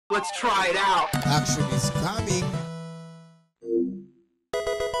Let's try it out. Action is coming.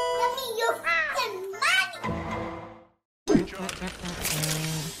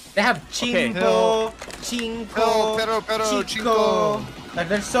 They have chinko, chinko, pero, chico. Like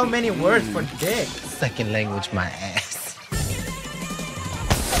there's so many words for dick. Second language, my ass.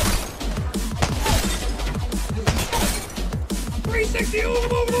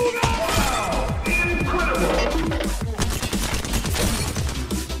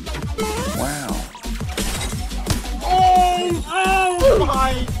 Wow. Oh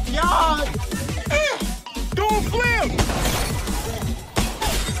my god! Don't flip!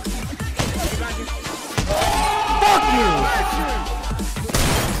 Fuck you!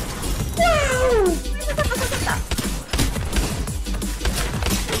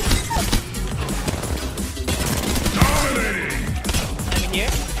 Dominating! I'm in here.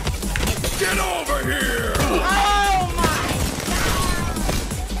 Get over here! Oh my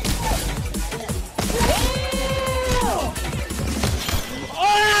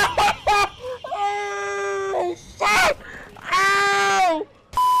god! Oh shit! Ow!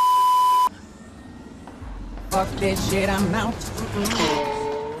 Fuck this shit, I'm out.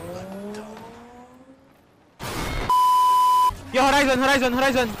 Yo, Horizon!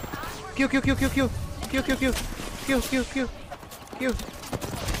 Q.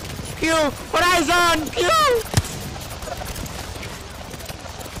 Horizon!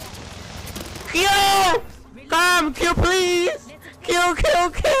 Q! Come, Q, please! Q!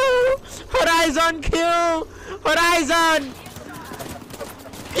 Horizon, Q! Horizon!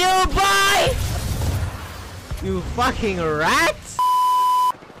 Q, boy! You fucking rats!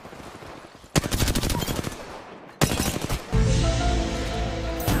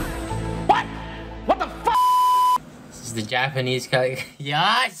 What the fuck? This is the Japanese guy.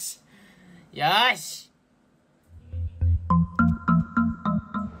 Yes! Yes!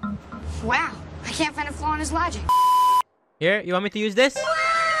 Wow, I can't find a flaw in his logic. Here, you want me to use this? You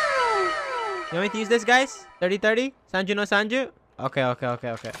want me to use this, guys? 30-30? Sanju no Sanju? Okay.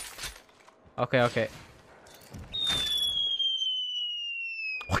 Okay.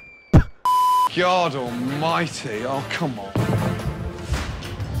 God almighty, oh come on.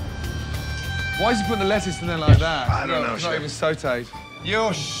 Why is he putting the lettuce in there like that? I don't know, It's not Chef. even sauteed.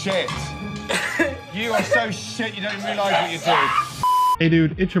 You're shit. You are so shit you don't even realise what you do. Hey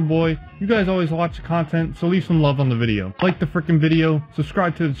dude, it's your boy. You guys always watch the content, so leave some love on the video. Like the freaking video,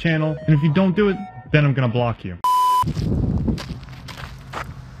 subscribe to the channel, and if you don't do it, then I'm gonna block you.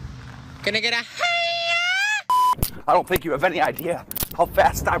 Can I get a I don't think you have any idea how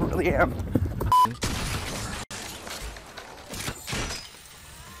fast I really am.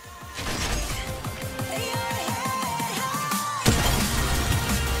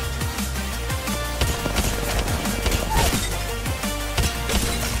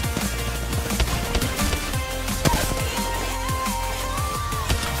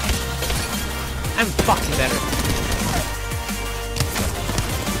 I'm fucking better.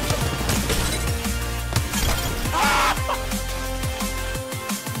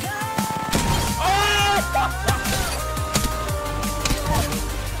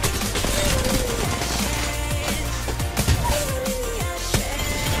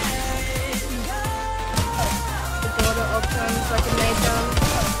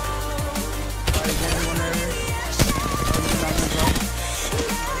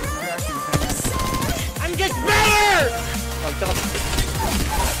 I'm just better!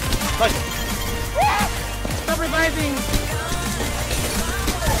 Stop reviving!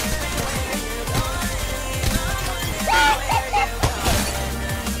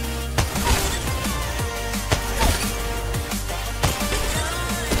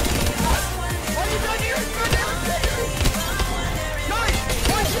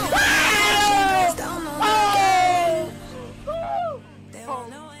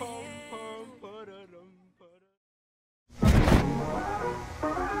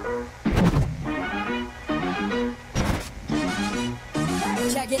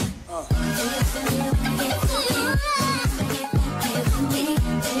 Check it.